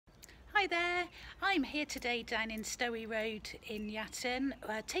Hi there, I'm here today down in Stowey Road in Yatton,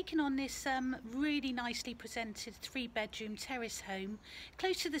 taking on this really nicely presented 3-bedroom terrace home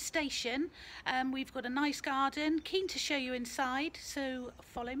close to the station. We've got a nice garden, keen to show you inside, so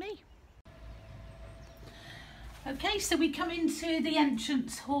follow me. Okay, so we come into the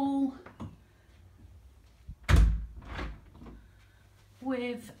entrance hall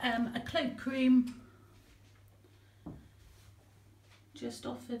with a cloakroom just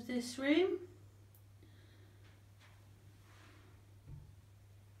off of this room.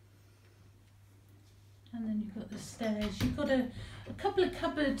 And then you've got the stairs. You've got a couple of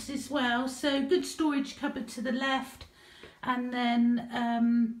cupboards as well, so good storage cupboard to the left, and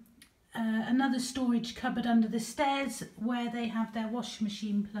then another storage cupboard under the stairs where they have their washing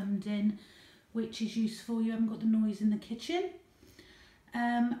machine plumbed in, which is useful. You haven't got the noise in the kitchen.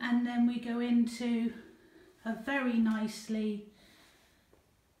 And then we go into a very nicely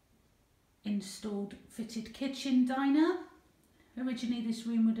installed fitted kitchen diner. Originally this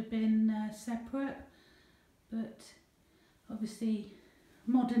room would have been separate, but obviously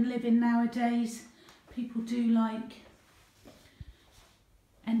modern living nowadays, people do like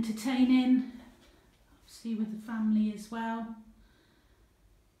entertaining, obviously with the family as well.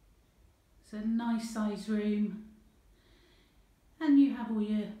 It's a nice size room, and you have all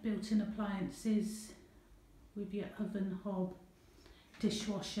your built-in appliances with your oven, hob,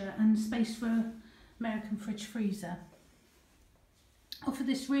 dishwasher, and space for American fridge freezer. Off of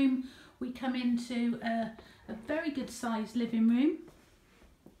this room we come into a very good sized living room.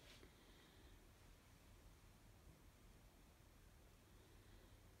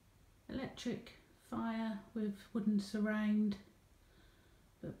 Electric fire with wooden surround,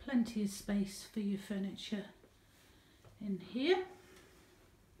 but plenty of space for your furniture in here.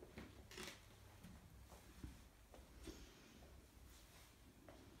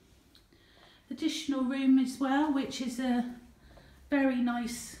 Additional room as well, which is a very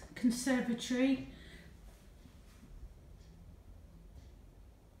nice conservatory.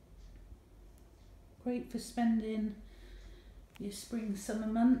 Great for spending your spring summer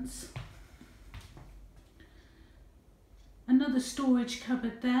months. Another storage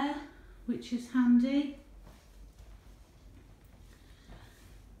cupboard there, which is handy.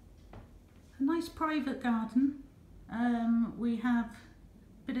 A nice private garden. We have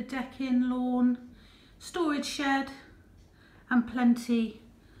bit of decking, lawn, storage shed, and plenty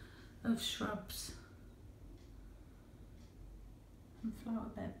of shrubs and flower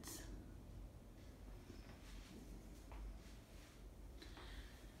beds.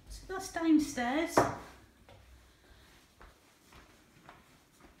 So that's downstairs.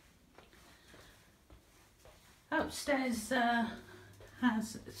 Upstairs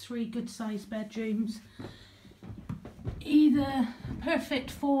has 3 good sized bedrooms, either perfect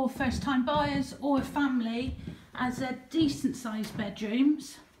for first time buyers or a family, as a decent sized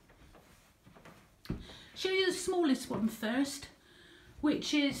bedrooms. Show you the smallest one first,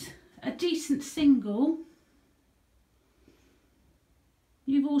 which is a decent single.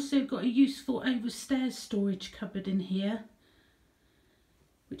 You've also got a useful overstairs storage cupboard in here,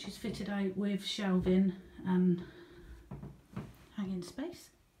 which is fitted out with shelving and hanging space.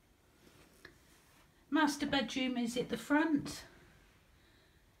 Master bedroom is at the front,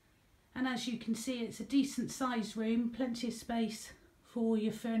 and as you can see, it's a decent sized room, plenty of space for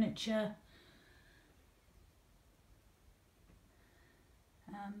your furniture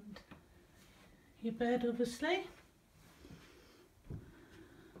and your bed, obviously.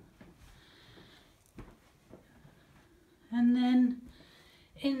 And then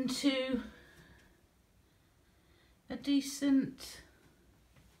into a decent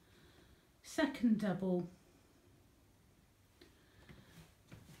second double.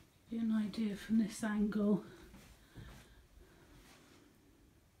 Give you an idea from this angle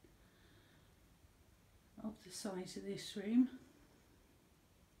of the size of this room.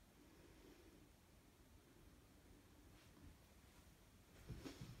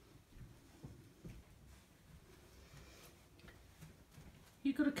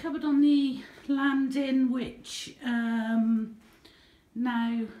 You've got a cupboard on the landing, which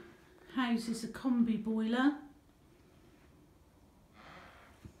now houses a combi boiler.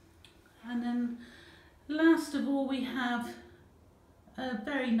 And then last of all, we have a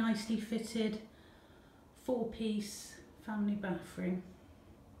very nicely fitted 4-piece family bathroom.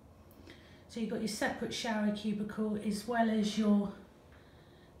 So you've got your separate shower cubicle as well as your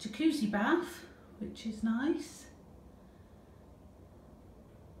jacuzzi bath, which is nice.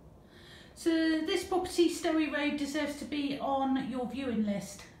 So this property, Stowey Road, deserves to be on your viewing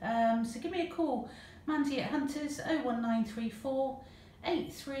list. So give me a call, Mandy at Hunters, 01934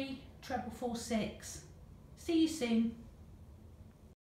 83 treble 46. See you soon.